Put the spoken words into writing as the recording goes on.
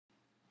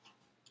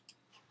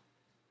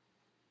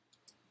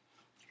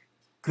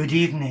Good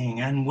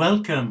evening and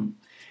welcome,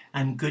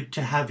 and good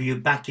to have you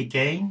back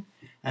again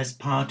as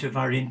part of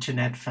our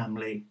internet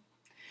family.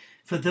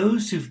 For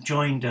those who've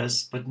joined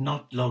us but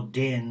not logged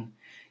in,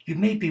 you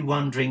may be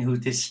wondering who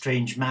this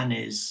strange man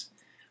is,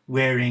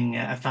 wearing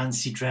a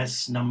fancy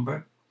dress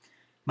number.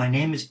 My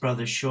name is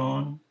Brother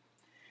Sean,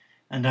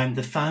 and I'm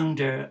the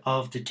founder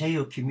of the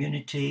Teo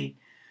community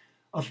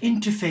of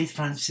Interfaith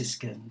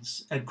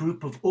Franciscans, a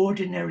group of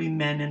ordinary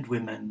men and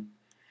women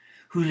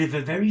who live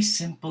a very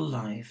simple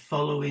life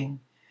following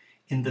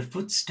in the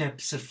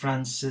footsteps of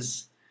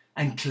Francis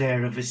and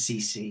Clare of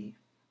Assisi.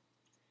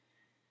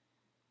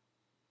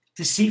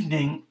 This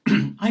evening,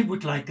 I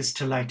would like us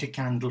to light a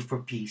candle for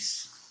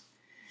peace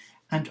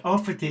and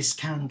offer this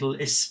candle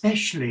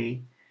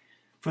especially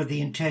for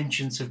the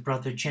intentions of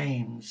Brother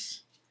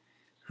James,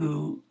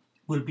 who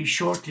will be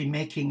shortly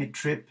making a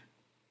trip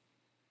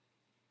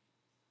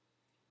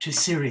to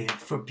Syria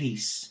for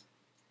peace.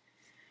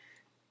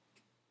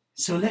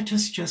 So let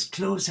us just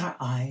close our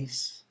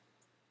eyes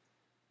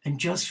and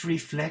just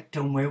reflect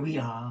on where we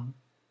are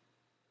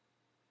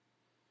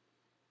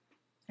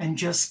and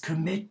just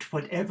commit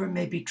whatever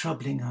may be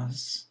troubling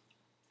us.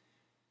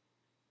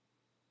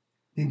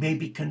 We may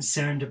be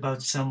concerned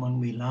about someone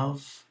we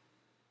love,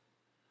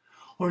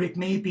 or it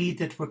may be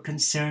that we're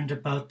concerned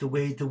about the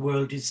way the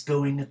world is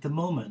going at the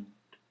moment.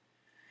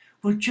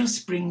 We'll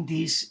just bring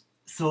these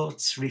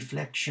thoughts,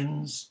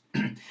 reflections,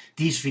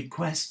 these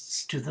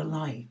requests to the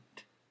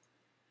light,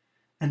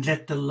 and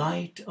let the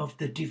light of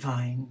the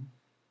divine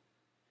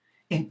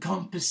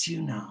encompass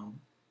you now.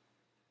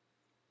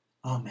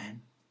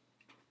 Amen.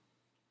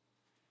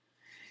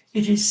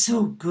 It is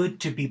so good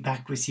to be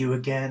back with you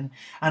again,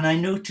 and I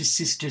notice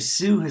Sister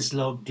Sue has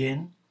logged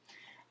in,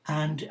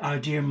 and our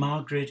dear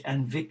Margaret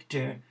and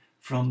Victor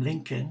from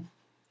Lincoln,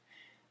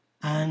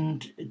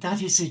 and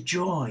that is a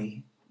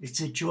joy. It's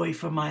a joy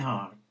for my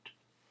heart.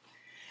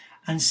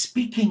 And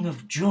speaking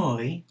of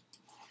joy,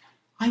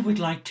 I would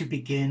like to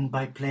begin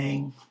by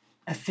playing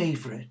a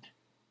favorite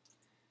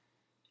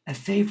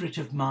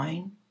of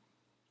mine,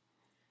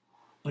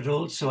 but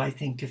also I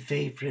think a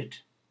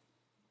favorite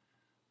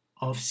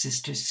of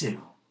Sister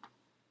Sue.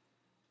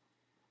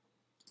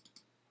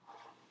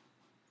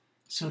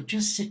 So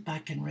just sit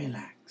back and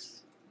relax.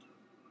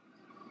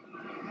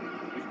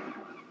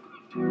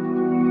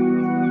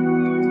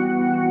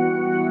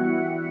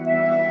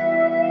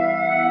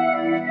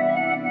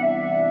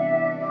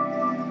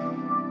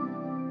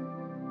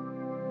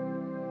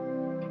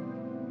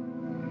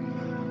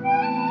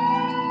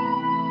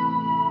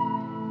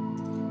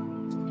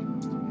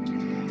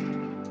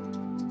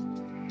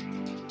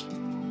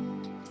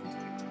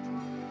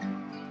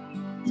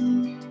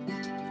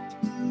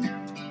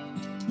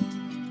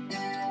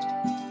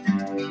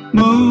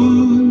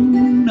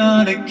 Moon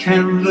on a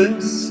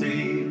canvas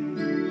sea,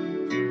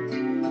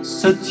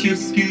 such a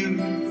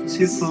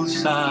beautiful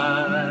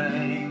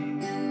sight,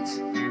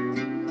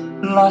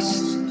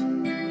 lost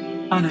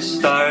on a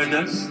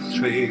stardust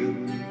trail,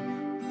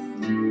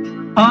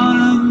 on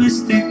a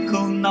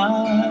mystical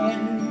night.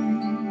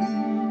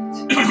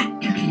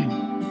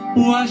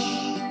 Wash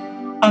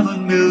of a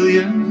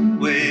million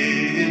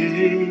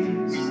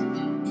waves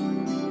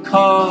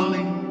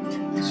calling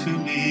to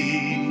me.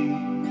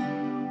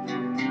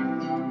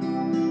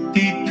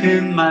 Deep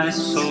in my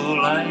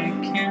soul I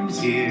can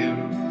hear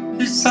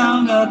the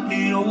sound of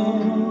the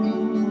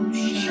ocean,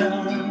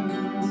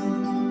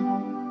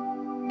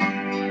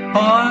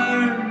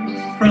 far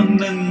from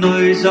the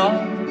noise of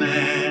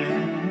man,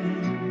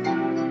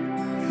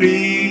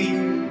 free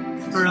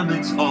from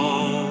its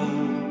hold.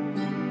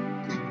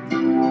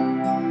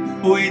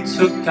 We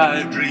took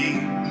our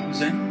dreams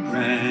and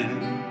ran,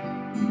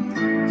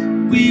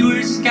 we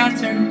were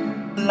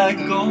scattered like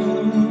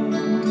gold,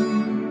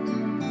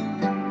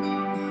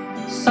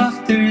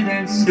 softer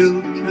than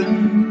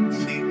silken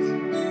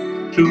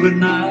feet, through a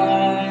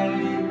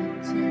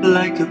night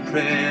like a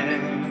prayer,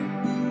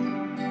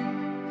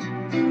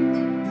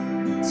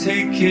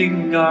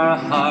 taking our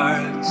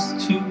hearts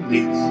to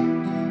meet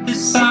the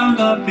sound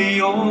of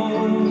the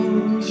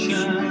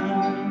ocean.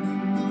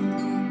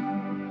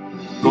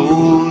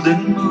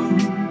 Golden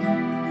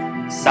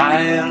moon,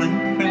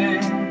 silent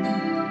friend,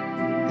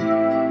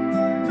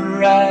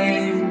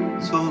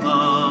 right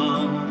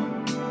along.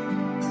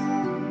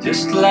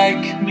 Just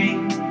like me,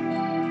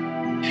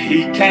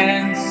 he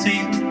can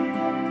see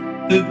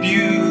the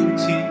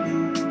beauty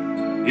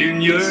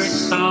in your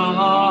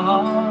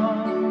song.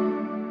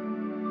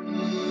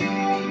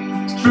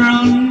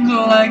 Strung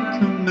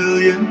like a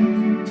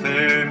million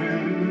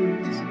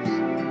pearls,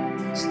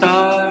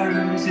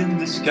 stars in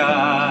the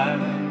sky,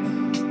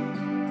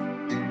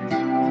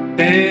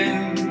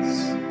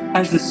 dance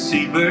as the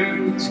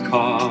seabirds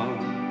call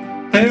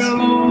their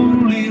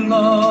lonely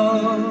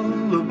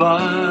lullaby.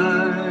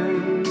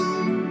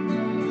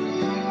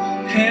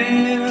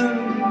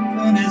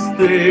 Heaven is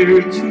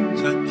there to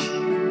touch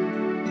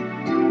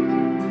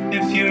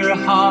if your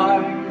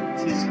heart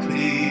is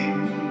clear.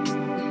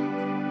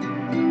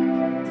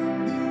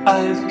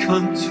 I've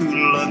come to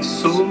love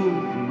so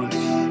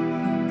much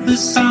the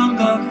sound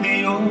of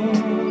the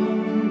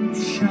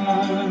ocean.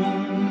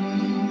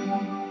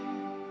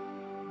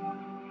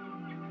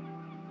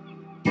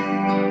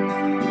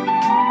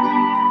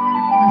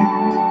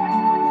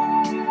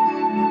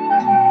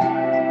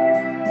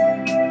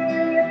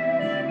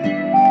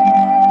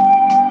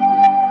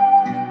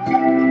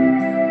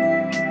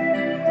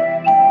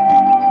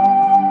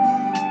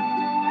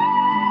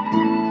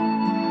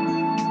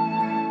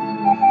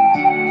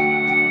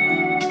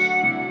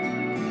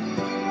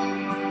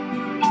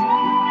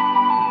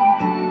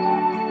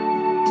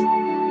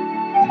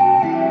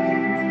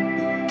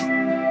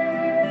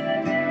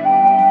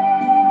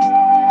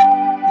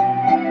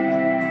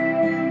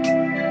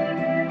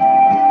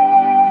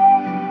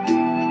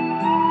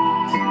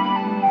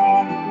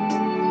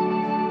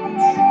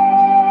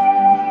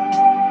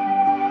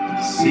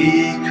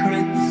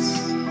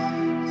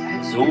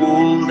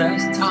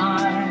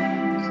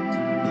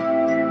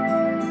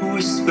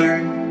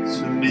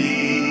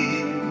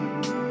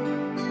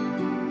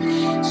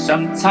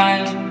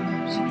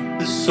 Sometimes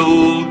the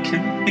soul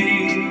can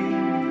feel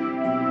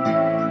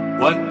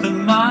what the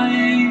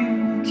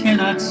mind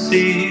cannot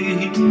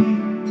see.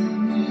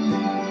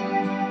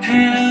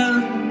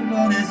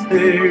 Heaven is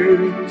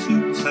there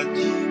to touch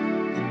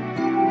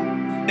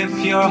if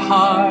your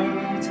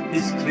heart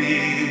is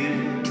clear.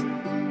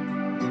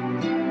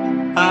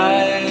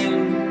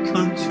 I've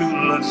come to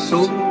love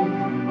so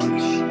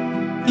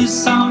much the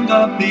sound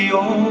of the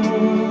ocean,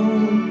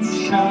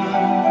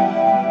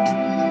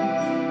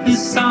 the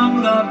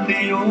sound of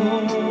the ocean.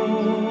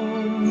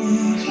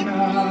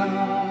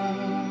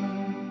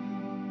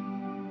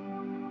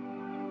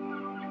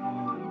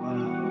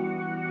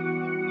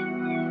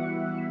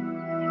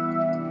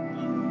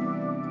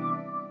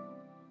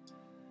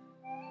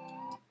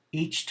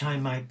 Each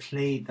time I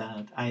play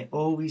that, I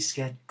always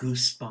get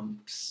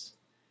goosebumps.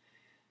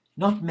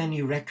 Not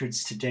many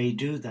records today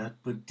do that,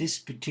 but this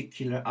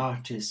particular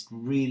artist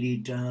really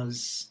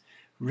does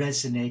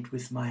resonate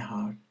with my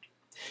heart.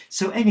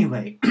 So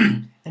anyway,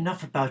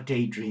 enough about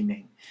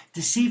daydreaming.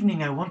 This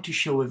evening I want to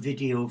show a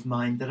video of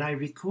mine that I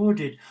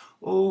recorded,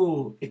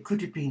 it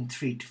could have been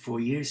 3 to 4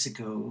 years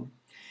ago,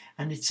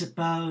 and it's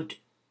about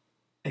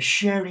a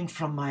sharing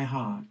from my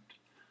heart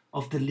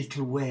of the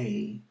little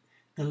way,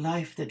 the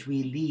life that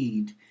we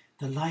lead,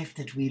 the life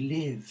that we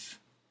live.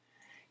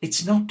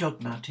 It's not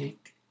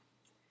dogmatic,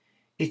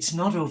 it's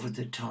not over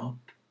the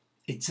top,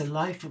 it's a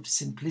life of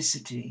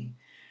simplicity,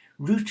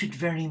 rooted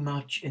very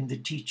much in the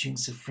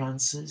teachings of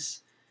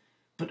Francis,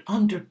 but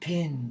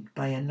underpinned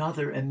by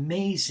another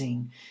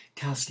amazing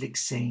Catholic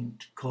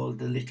saint called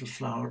the Little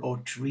Flower, or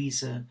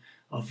Teresa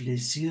of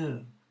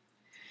Lisieux,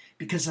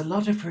 because a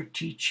lot of her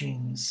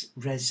teachings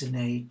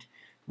resonate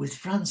with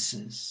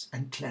Francis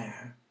and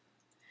Claire.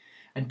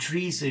 And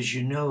Teresa, as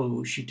you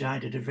know, she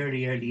died at a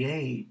very early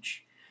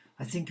age.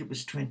 I think it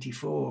was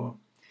 24,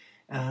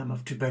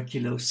 of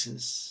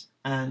tuberculosis.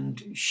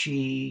 And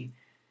she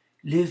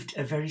lived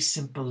a very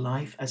simple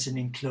life as an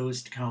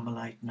enclosed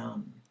Carmelite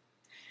nun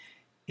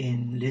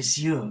in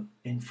Lisieux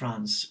in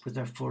France with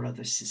her 4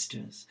 other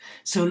sisters.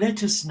 So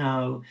let us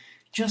now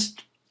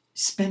just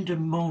spend a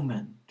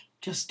moment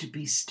just to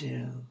be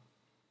still.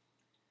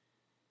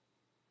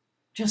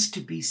 Just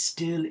to be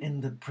still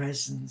in the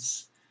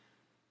presence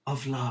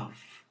of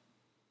love.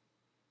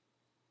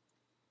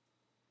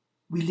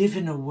 We live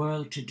in a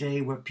world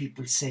today where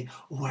people say,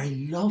 "Oh, I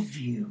love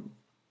you."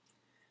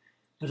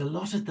 But a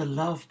lot of the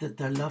love that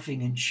they're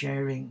loving and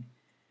sharing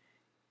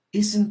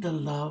isn't the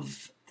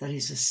love that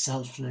is a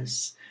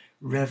selfless,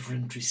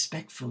 reverent,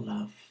 respectful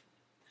love.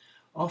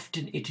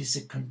 Often it is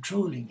a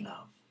controlling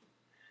love,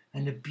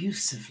 an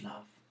abusive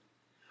love,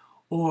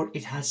 or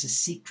it has a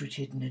secret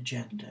hidden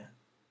agenda.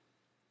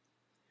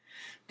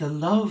 The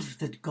love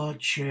that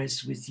God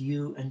shares with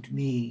you and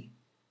me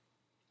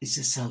is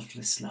a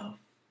selfless love.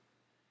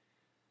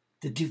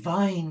 The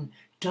divine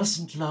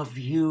doesn't love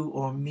you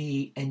or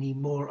me any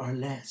more or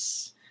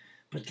less,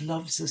 but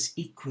loves us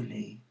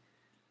equally.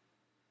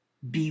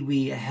 Be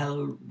we a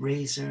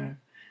hellraiser,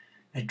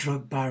 a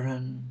drug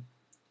baron,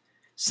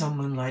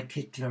 someone like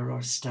Hitler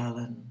or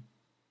Stalin.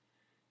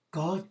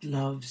 God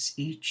loves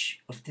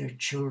each of their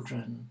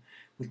children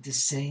with the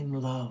same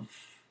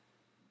love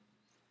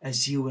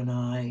as you and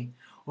I,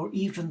 or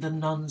even the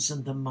nuns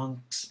and the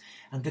monks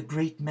and the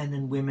great men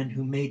and women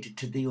who made it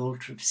to the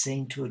altar of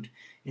sainthood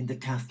in the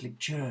Catholic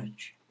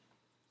Church.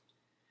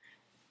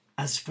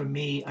 As for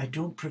me, I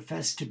don't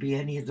profess to be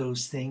any of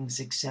those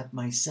things except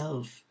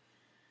myself,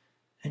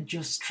 and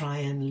just try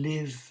and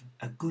live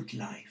a good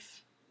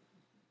life,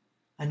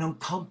 an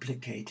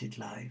uncomplicated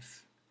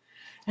life,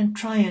 and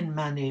try and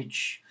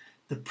manage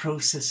the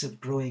process of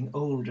growing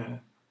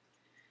older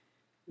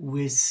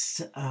with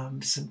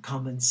some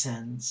common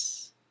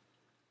sense.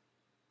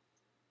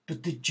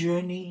 But the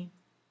journey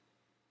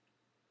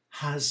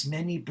has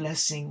many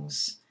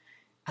blessings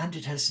and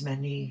it has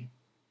many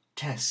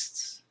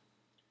tests.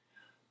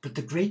 But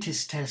the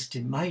greatest test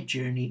in my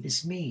journey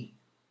is me.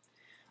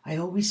 I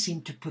always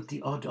seem to put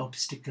the odd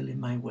obstacle in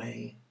my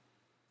way.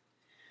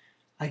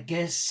 I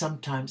guess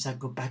sometimes I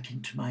go back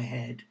into my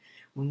head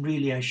when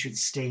really I should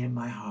stay in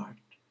my heart.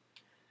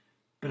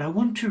 But I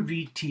want to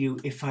read to you,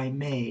 if I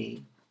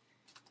may,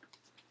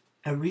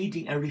 a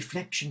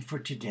reflection for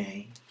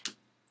today,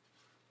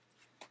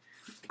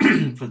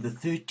 for the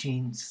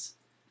 13th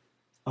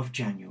of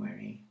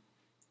January.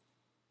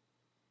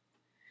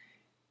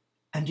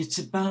 And it's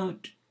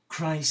about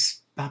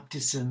Christ's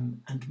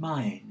baptism and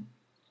mine.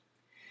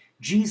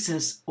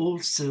 Jesus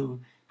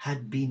also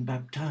had been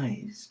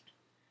baptized,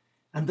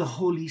 and the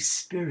Holy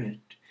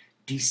Spirit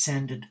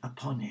descended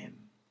upon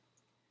him.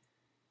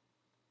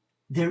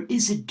 There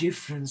is a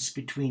difference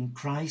between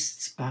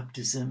Christ's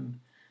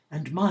baptism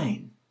and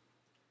mine.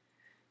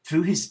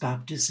 Through his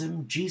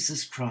baptism,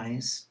 Jesus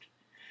Christ,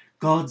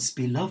 God's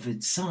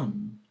beloved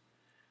Son,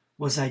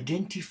 was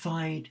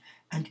identified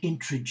and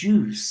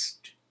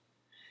introduced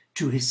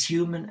to his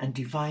human and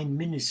divine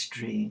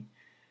ministry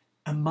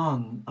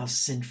among us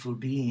sinful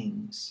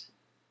beings.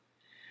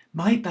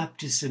 My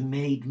baptism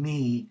made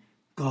me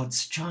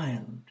God's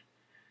child.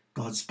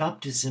 God's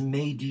baptism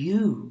made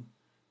you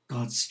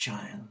God's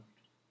child,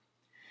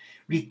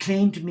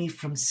 reclaimed me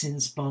from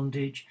sin's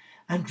bondage,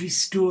 and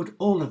restored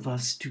all of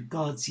us to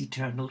God's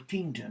eternal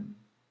kingdom.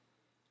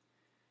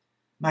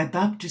 My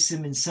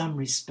baptism in some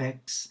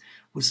respects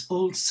was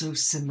also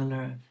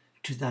similar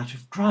to that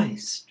of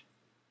Christ.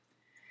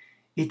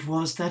 It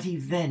was that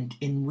event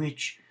in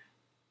which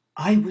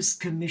I was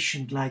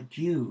commissioned like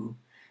you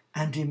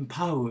and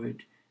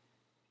empowered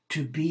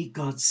to be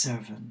God's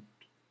servant.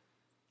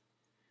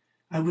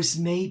 I was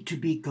made to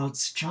be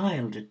God's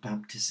child at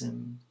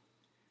baptism,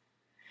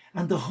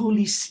 and the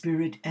Holy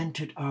Spirit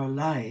entered our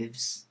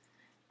lives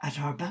at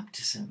our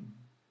baptism.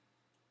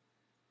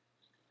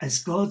 As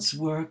God's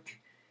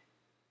work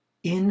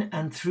in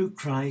and through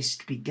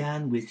Christ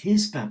began with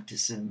his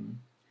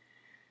baptism,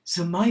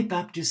 so my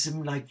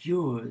baptism, like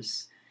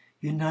yours,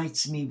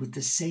 unites me with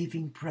the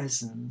saving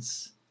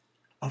presence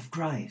of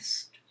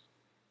Christ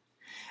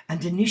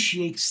and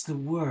initiates the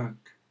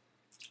work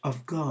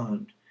of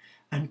God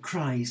and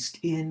Christ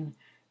in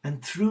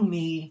and through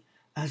me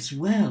as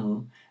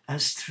well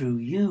as through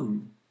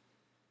you.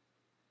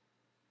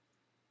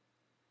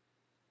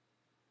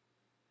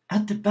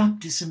 At the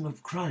baptism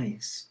of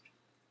Christ,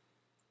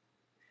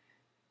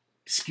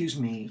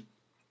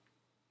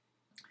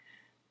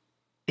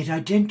 it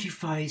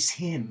identifies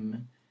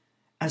him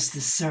as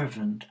the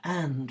servant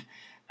and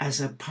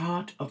as a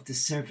part of the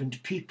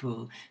servant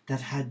people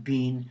that had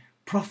been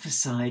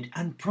prophesied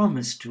and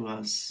promised to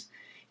us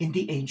in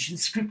the ancient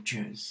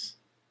scriptures.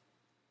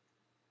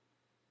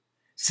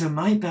 So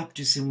my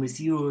baptism with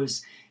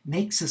yours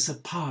makes us a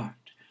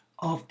part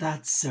of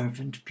that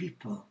servant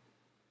people.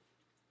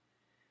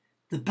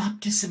 The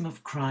baptism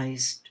of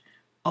Christ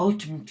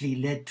ultimately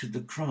led to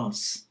the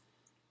cross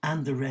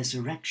and the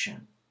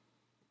resurrection.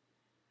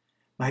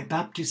 My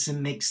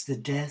baptism makes the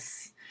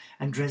death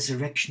and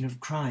resurrection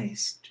of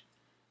Christ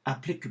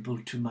applicable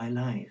to my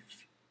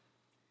life.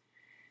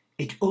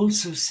 It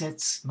also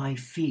sets my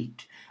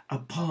feet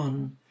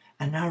upon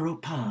a narrow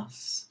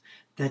path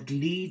that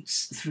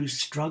leads through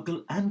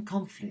struggle and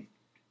conflict,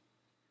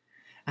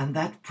 and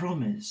that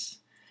promise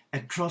a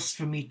cross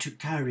for me to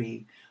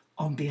carry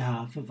on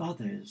behalf of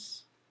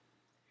others.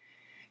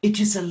 It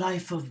is a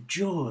life of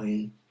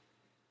joy,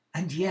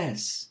 and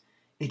yes,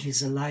 it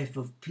is a life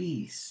of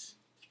peace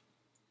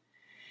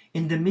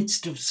in the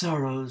midst of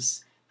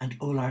sorrows and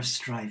all our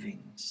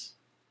strivings.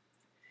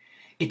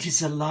 It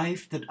is a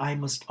life that I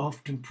must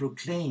often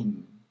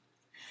proclaim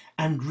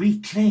and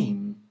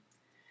reclaim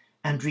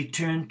and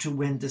return to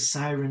when the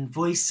siren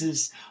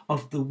voices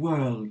of the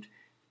world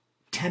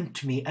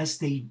tempt me, as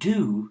they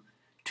do,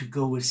 to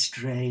go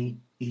astray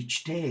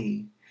each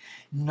day.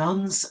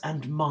 Nuns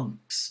and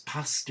monks,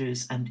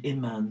 pastors and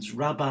imams,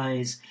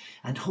 rabbis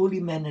and holy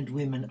men and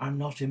women are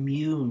not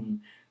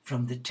immune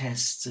from the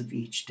tests of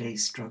each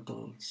day's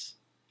struggles.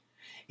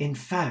 In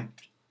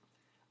fact,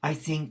 I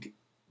think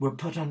we're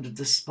put under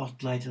the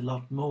spotlight a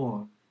lot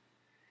more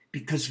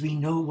because we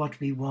know what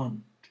we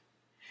want.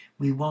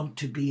 We want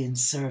to be in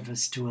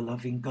service to a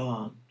loving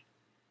God.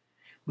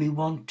 We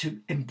want to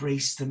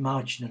embrace the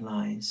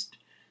marginalized,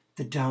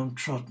 the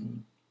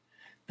downtrodden,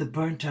 the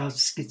burnt-out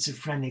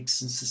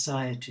schizophrenics in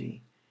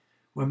society,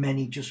 where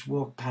many just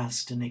walk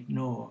past and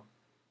ignore.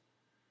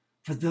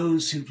 For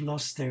those who've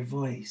lost their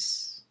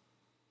voice.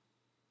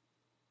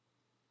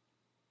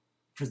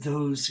 For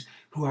those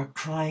who are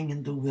crying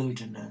in the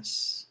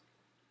wilderness,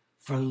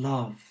 for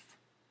love,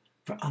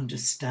 for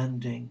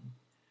understanding,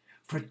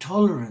 for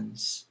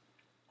tolerance,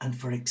 and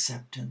for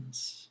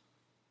acceptance.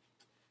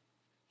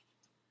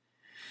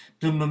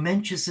 The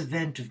momentous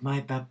event of my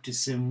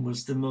baptism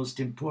was the most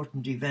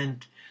important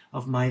event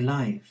of my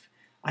life.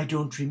 I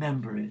don't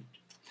remember it.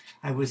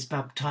 I was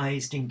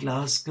baptized in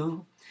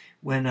Glasgow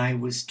when I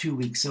was 2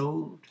 weeks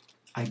old,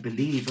 I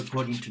believe,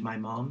 according to my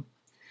mom,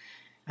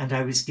 and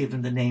I was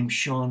given the name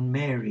Sean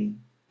Mary.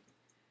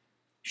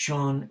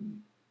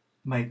 Sean,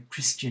 my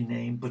Christian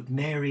name, but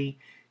Mary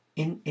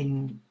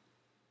in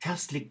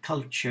Catholic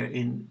culture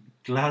in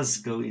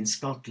Glasgow in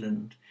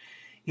Scotland,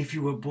 if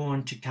you were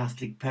born to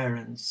Catholic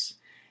parents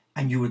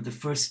and you were the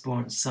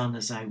firstborn son,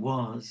 as I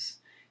was,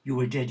 you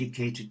were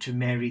dedicated to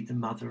Mary, the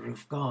Mother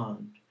of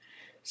God.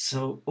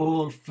 So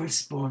all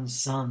firstborn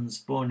sons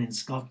born in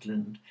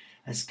Scotland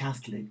as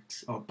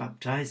Catholics or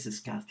baptized as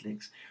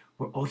Catholics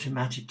were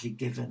automatically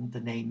given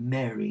the name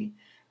Mary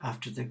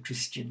after their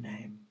Christian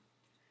name.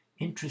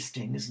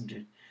 Interesting, isn't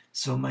it?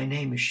 So my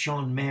name is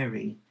Sean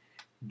Mary,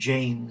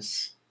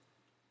 James,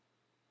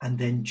 and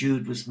then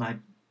Jude was my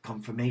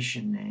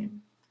confirmation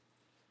name.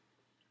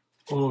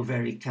 All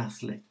very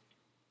Catholic.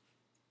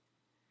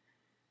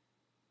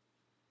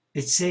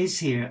 It says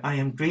here, I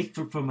am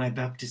grateful for my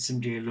baptism,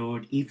 dear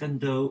Lord, even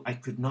though I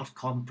could not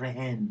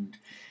comprehend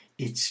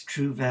its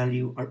true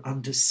value or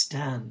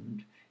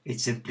understand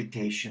its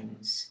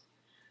implications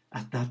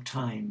at that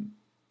time.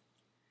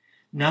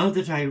 Now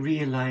that I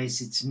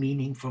realize its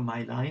meaning for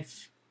my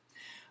life,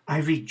 I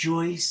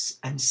rejoice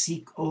and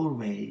seek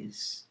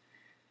always,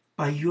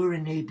 by your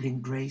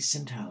enabling grace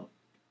and help,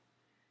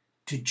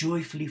 to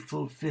joyfully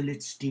fulfill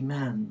its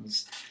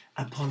demands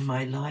upon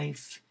my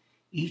life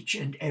each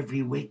and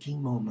every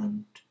waking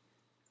moment,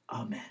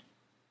 Amen.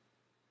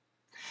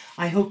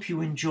 I hope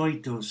you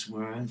enjoyed those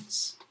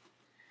words.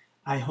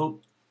 I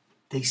hope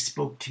they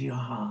spoke to your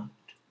heart.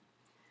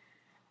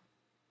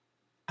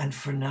 And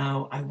for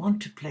now, I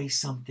want to play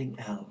something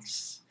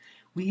else.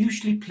 We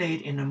usually play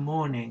it in the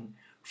morning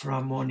for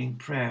our morning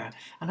prayer,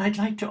 and I'd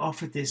like to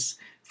offer this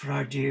for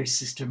our dear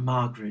sister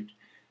Margaret.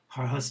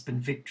 Her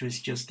husband Victor has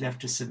just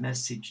left us a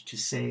message to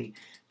say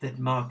that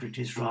Margaret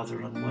is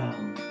rather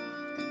unwell.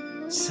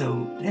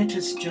 So let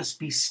us just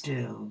be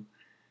still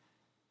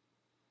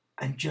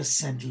and just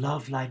send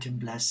love, light and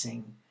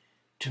blessing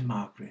to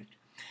Margaret.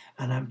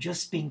 And I'm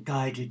just being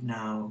guided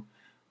now,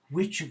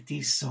 which of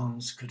these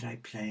songs could I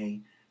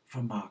play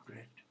for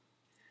Margaret?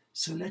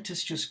 So let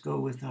us just go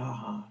with our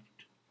heart.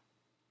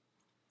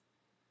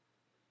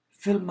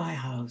 Fill my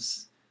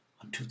house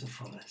unto the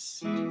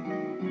fullest.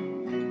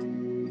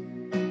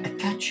 A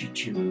catchy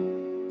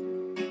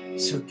tune.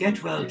 So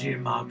get well, dear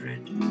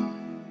Margaret,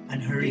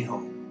 and hurry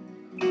home.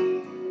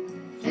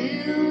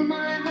 Fill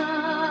my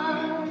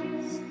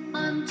house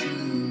unto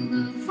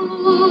the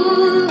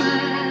fullest.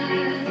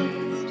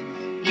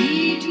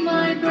 Eat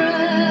my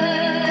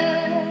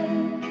bread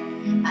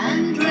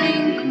and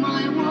drink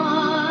my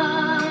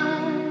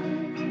wine.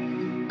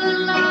 The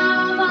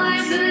love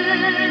I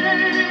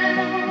bear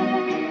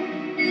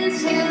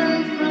is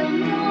held from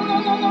no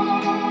one.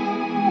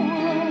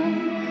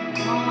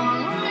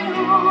 All I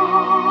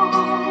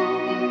own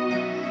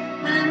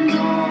and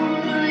all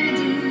I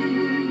do,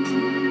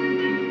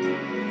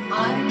 I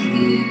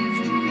give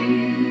to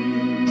you.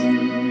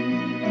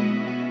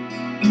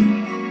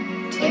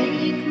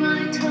 Take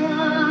my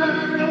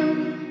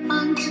time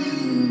unto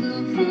the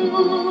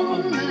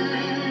fullest.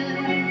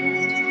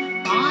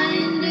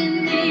 Find in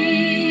me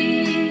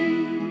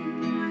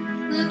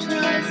the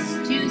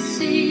trust you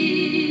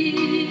see,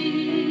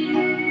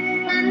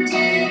 and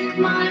take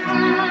my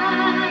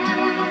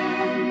hands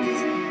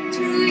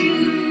to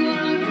you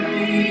are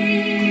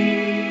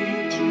reaching.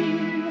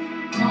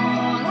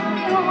 All I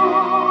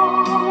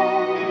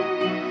own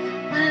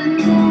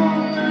and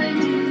all I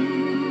do,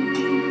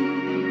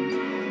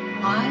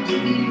 I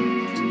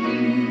give to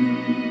you.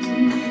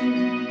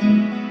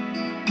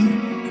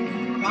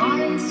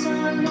 Christ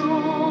our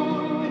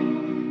Lord,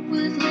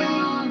 with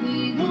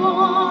loving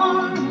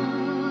arms,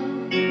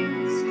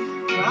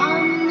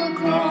 from the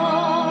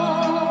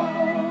cross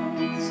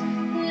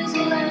His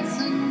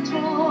lesson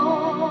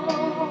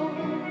taught,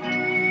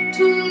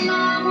 to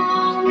love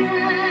all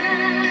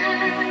men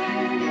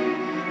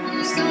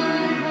as I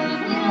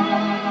have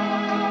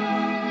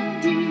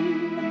loved you.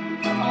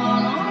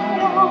 All I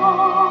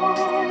own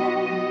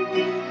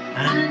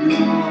and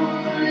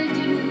all I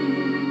do,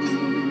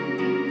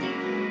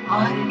 I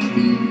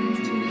give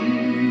to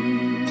you.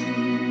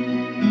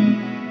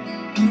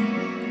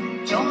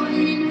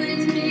 Join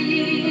with me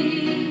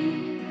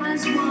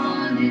as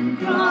one in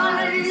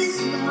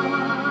Christ's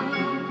love.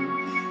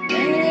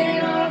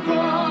 Let our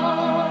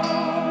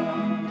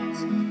hearts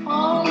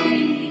all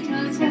beat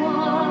as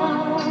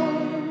one,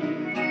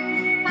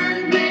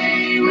 and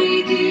may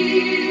we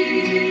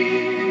give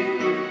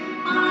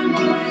our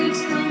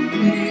lives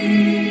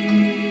completely.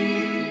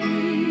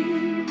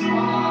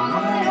 All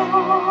I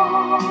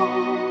own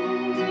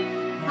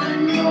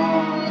and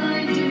all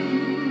I do,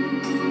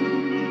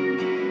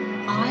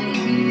 I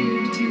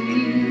give to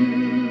you.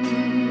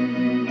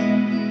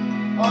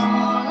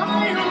 All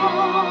I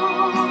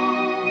own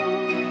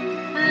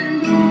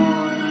and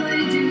all I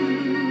do,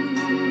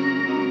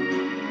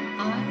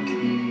 I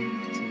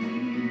give to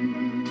you.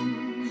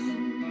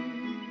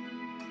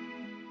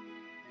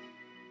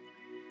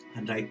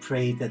 And I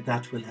pray that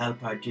that will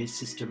help our dear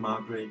sister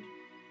Margaret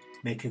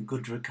make a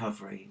good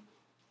recovery.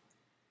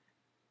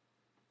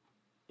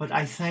 But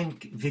I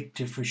thank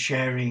Victor for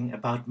sharing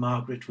about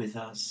Margaret with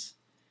us.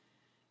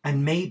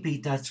 And maybe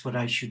that's what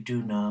I should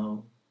do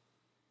now,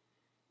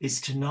 is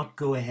to not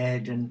go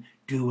ahead and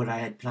do what I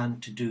had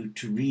planned to do,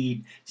 to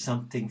read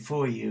something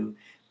for you,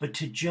 but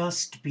to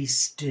just be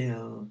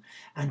still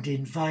and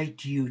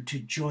invite you to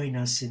join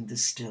us in the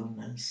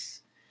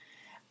stillness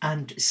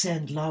and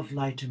send love,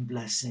 light and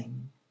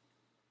blessing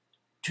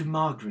to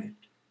Margaret,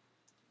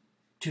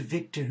 to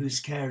Victor who's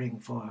caring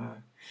for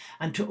her,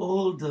 and to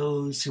all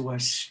those who are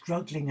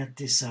struggling at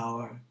this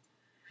hour,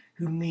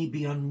 who may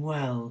be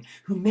unwell,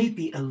 who may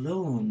be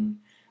alone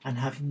and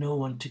have no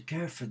one to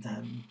care for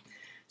them.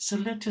 So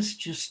let us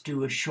just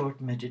do a short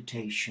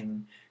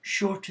meditation,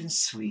 short and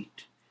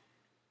sweet,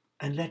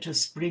 and let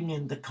us bring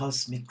in the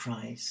cosmic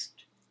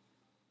Christ,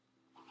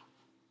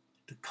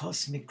 the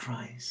cosmic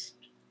Christ,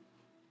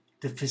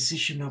 the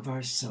physician of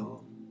our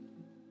soul.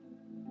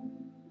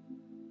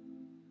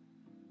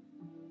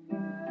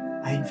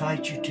 I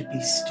invite you to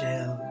be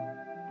still,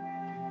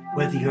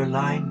 whether you're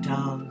lying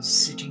down,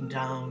 sitting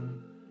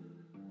down,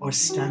 or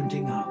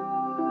standing up.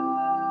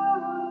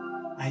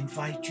 I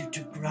invite you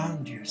to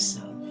ground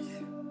yourself,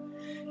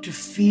 to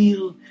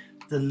feel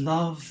the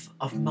love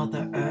of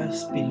Mother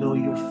Earth below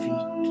your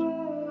feet.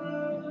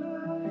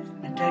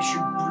 And as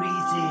you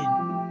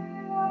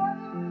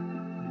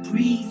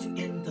breathe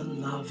in the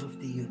love of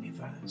the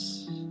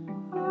universe.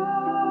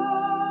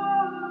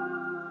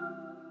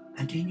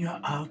 And in your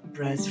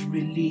out-breath,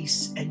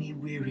 release any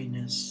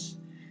weariness,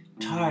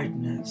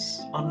 tiredness,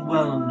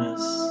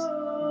 unwellness,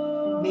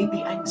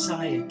 maybe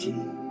anxiety,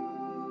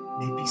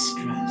 maybe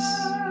stress.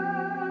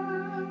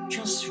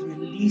 Just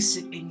release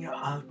it in your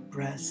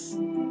out-breath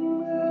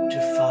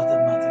to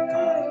Father, Mother,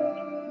 God.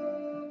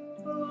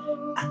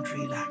 And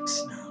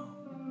relax now.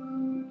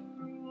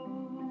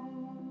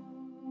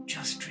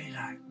 Just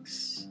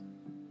relax.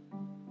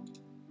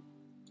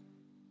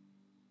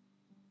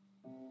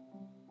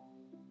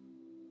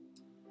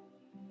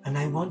 And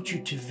I want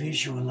you to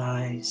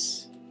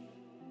visualize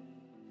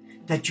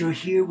that you're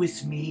here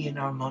with me in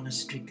our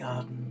monastery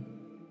garden.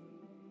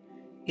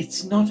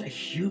 It's not a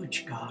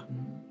huge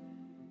garden,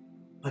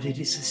 but it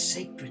is a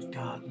sacred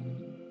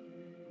garden,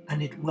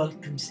 and it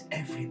welcomes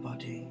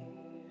everybody.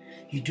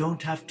 You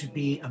don't have to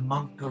be a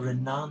monk or a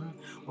nun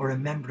or a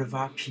member of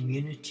our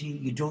community.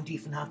 You don't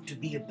even have to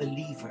be a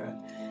believer.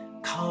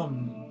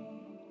 Come.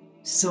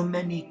 So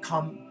many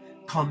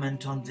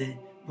comment on the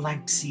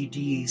blank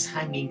CDs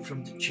hanging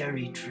from the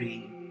cherry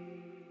tree,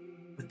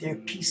 but they're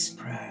peace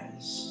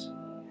prayers,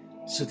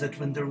 so that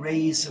when the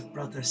rays of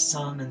Brother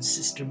Sun and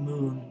Sister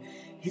Moon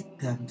hit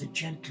them, the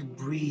gentle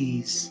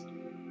breeze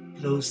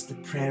blows the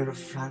prayer of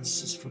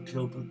Francis for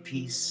global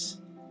peace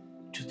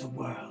to the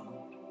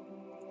world.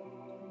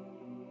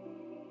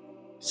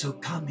 So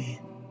come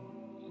in,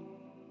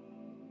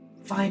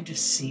 find a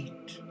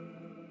seat,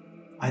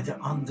 either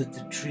under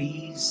the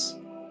trees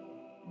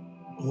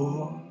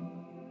or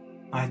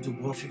by the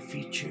water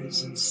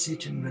features, and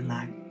sit and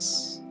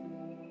relax.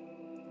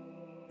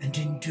 And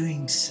in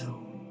doing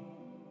so,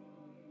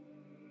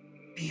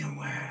 be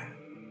aware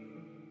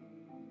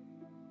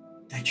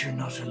that you're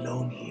not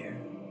alone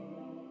here,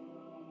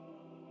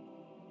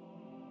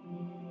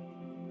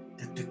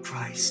 that the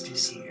Christ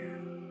is here.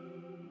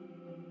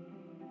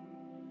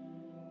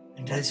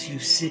 And as you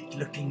sit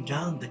looking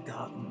down the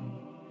garden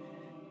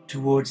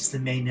towards the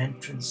main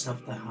entrance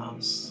of the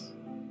house,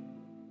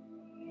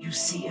 you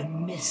see a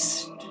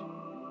mist,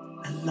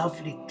 a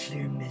lovely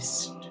clear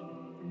mist,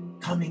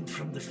 coming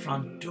from the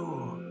front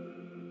door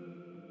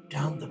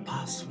down the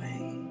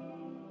pathway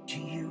to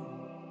you.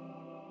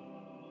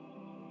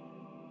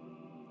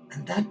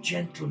 And that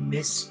gentle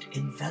mist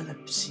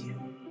envelops you,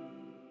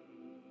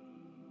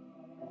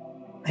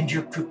 and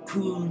you're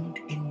cocooned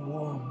in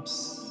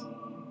warmth,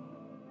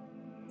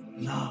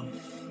 love,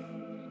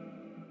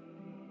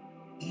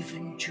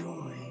 even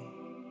joy.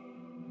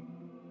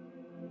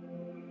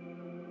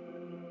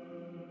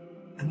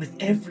 And with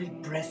every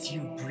breath you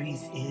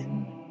breathe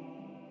in,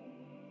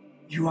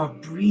 you are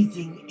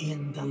breathing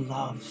in the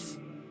love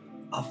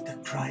of the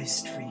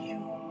Christ for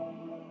you.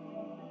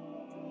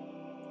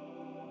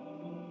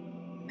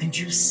 And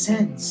you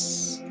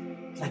sense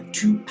like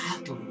two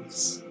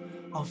paddles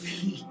of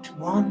heat,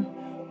 one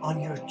on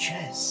your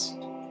chest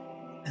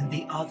and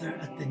the other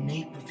at the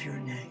nape of your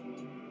neck,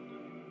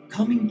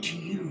 coming to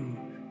you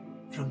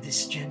from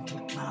this gentle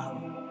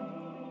cloud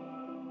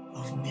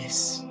of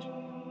mist.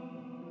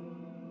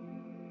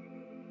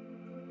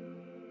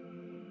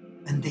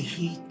 And the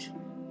heat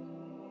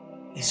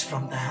is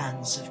from the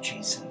hands of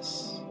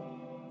Jesus.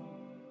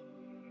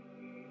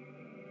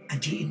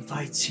 And he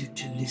invites you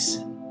to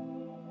listen,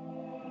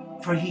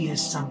 for he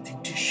has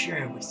something to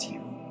share with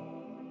you,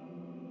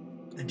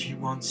 and he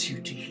wants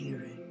you to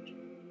hear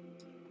it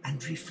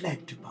and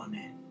reflect upon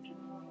it.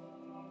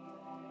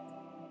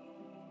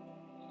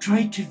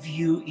 Try to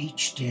view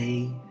each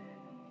day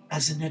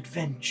as an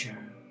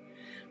adventure,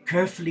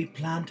 carefully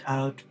planned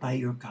out by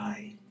your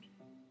guide.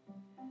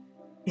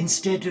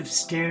 Instead of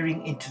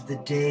staring into the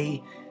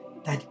day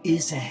that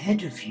is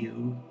ahead of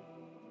you,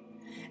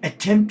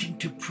 attempting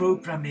to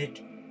program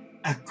it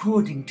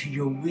according to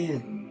your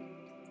will,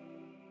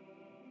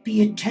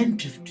 be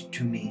attentive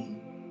to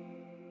me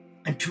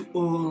and to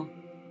all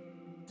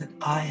that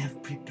I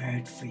have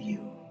prepared for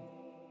you.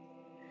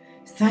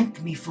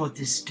 Thank me for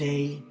this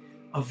day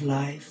of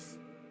life,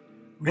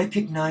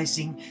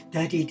 recognizing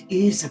that it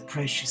is a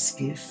precious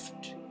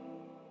gift.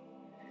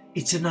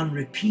 It's an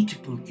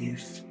unrepeatable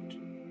gift.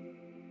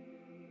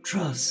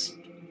 Trust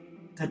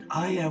that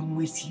I am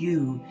with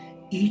you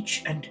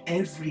each and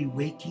every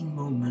waking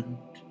moment,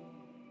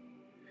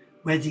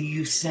 whether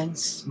you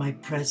sense my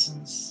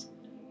presence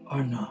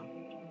or not.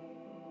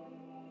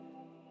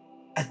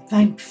 A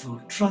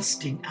thankful,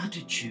 trusting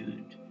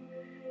attitude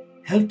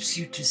helps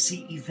you to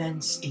see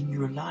events in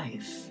your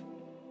life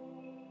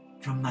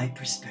from my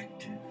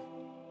perspective.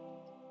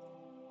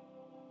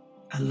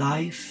 A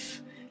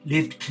life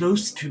lived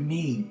close to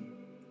me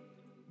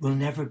will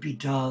never be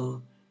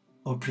dull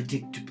or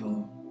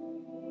predictable.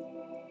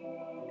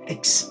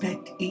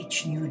 Expect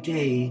each new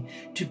day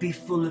to be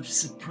full of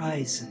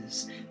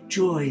surprises,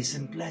 joys,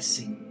 and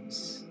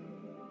blessings.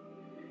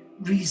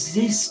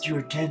 Resist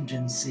your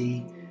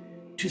tendency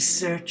to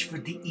search for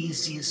the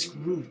easiest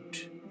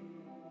route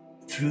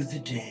through the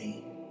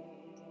day.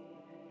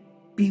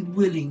 Be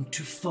willing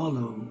to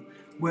follow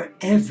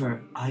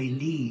wherever I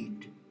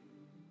lead.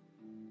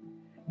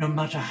 No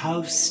matter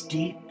how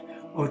steep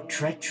or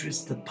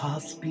treacherous the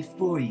path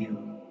before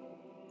you,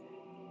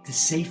 the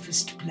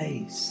safest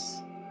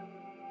place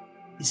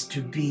is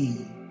to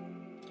be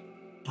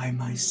by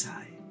my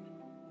side.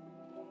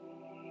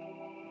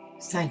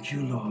 Thank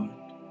you, Lord,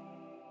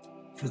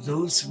 for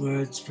those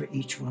words for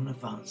each one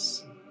of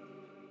us,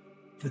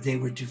 for they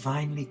were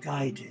divinely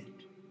guided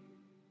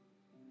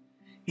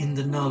in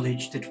the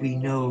knowledge that we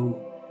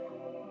know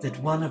that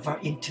one of our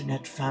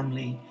internet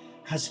family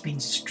has been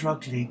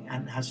struggling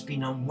and has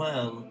been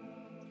unwell.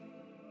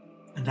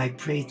 And I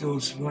pray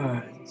those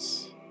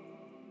words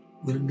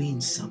will mean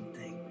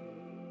something.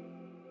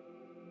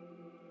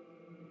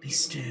 Be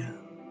still.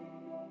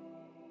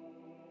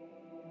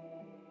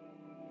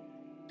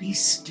 Be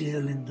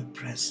still in the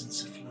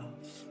presence of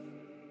love.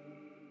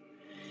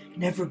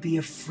 Never be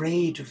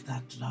afraid of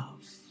that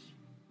love.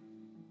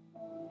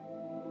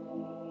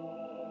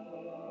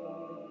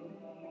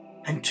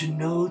 And to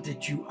know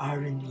that you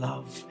are in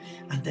love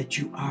and that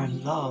you are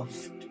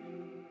loved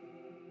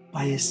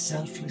by a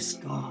selfless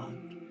God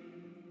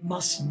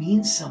must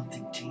mean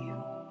something to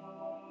you.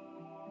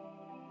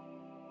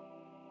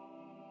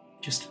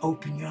 Just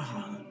open your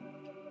heart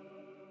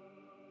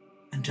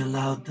and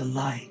allow the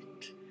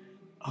light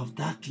of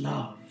that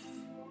love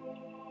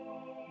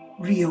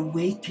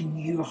reawaken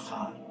your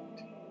heart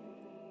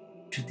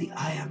to the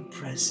I am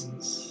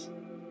presence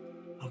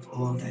of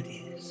all that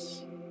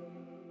is.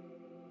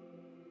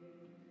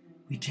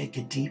 We take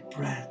a deep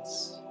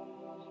breath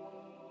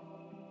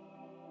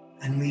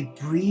and we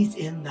breathe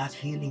in that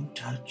healing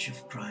touch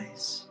of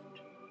Christ.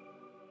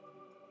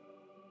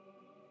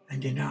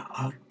 And in our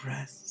out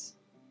breaths,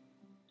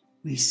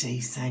 we say,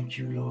 thank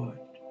you, Lord.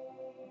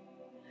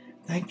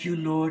 Thank you,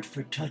 Lord,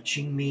 for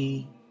touching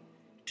me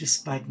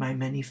despite my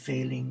many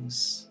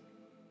failings,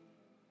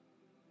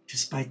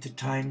 despite the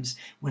times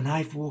when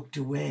I've walked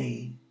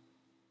away,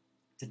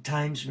 the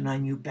times when I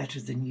knew better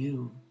than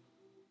you.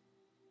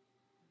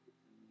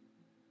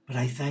 But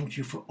I thank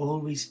you for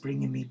always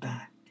bringing me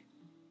back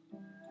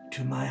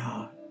to my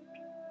heart.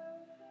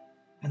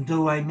 And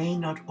though I may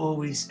not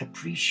always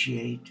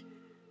appreciate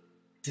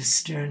the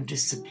stern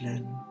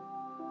discipline,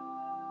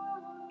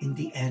 in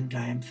the end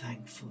I am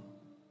thankful.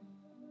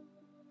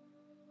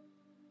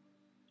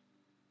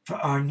 For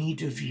our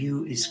need of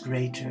you is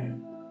greater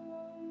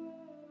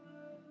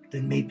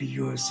than maybe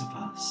yours of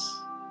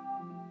us.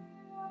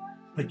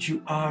 But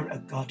you are a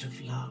God of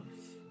love.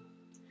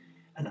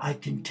 And I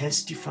can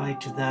testify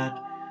to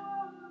that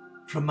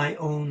from my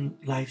own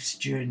life's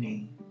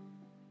journey,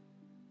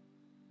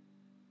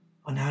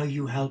 on how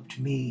you helped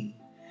me,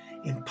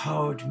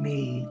 empowered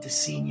me, the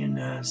senior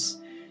nurse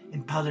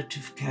in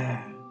palliative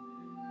care,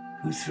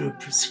 who through a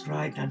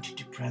prescribed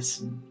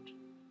antidepressant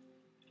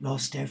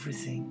lost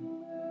everything,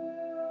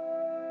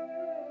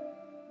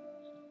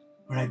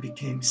 where I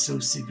became so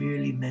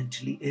severely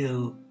mentally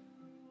ill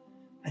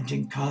and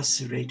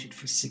incarcerated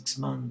for 6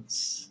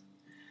 months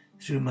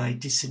through my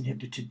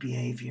disinhibited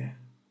behavior.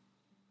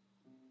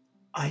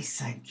 I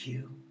thank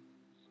you,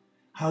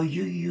 how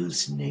you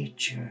use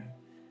nature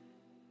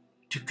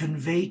to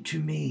convey to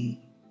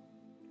me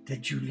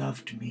that you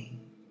loved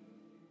me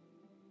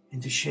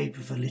in the shape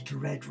of a little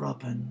red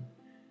robin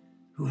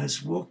who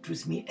has walked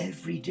with me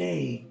every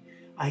day.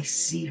 I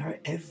see her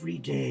every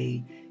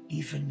day,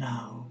 even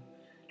now,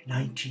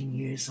 19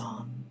 years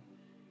on.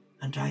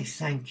 And I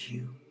thank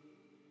you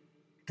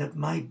that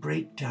my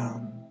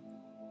breakdown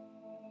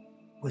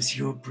was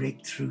your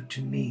breakthrough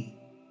to me,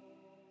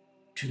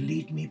 to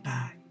lead me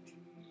back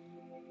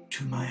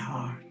to my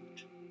heart.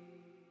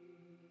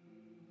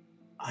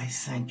 I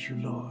thank you,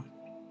 Lord,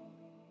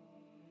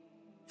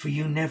 for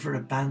you never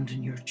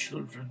abandon your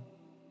children.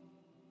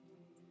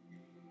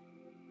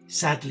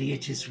 Sadly,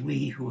 it is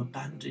we who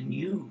abandon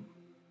you.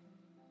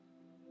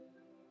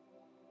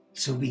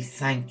 So we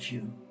thank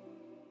you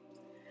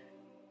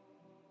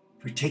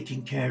for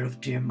taking care of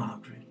dear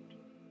Margaret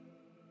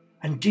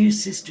and dear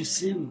Sister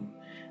Sue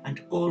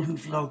and all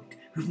who've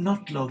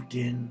not logged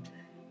in,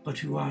 but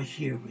who are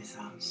here with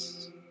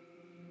us.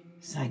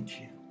 Thank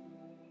you.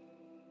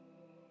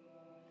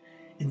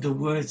 In the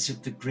words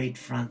of the great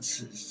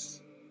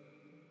Francis,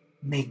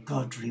 may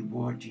God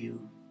reward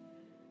you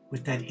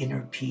with that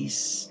inner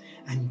peace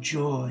and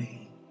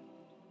joy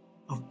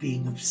of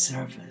being of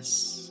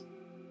service.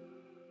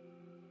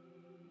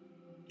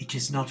 It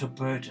is not a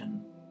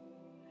burden.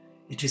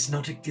 It is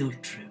not a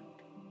guilt trip.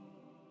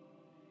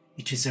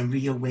 It is a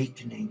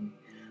reawakening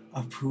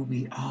of who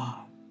we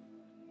are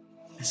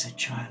as a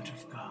child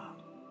of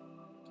God.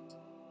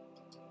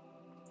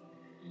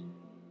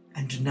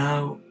 And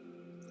now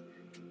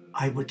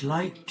I would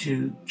like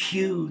to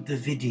cue the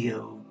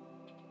video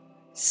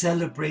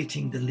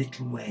celebrating the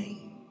little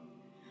way.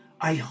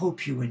 I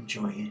hope you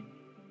enjoy it,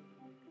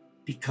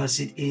 because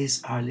it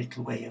is our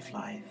little way of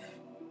life.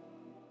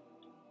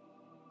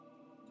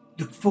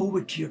 Look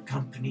forward to your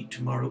company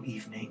tomorrow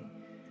evening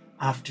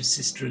after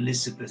Sister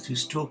Elizabeth,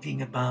 who's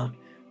talking about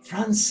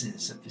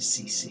Francis of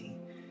Assisi,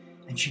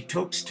 and she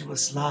talks to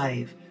us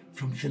live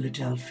from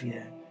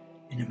Philadelphia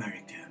in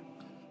America.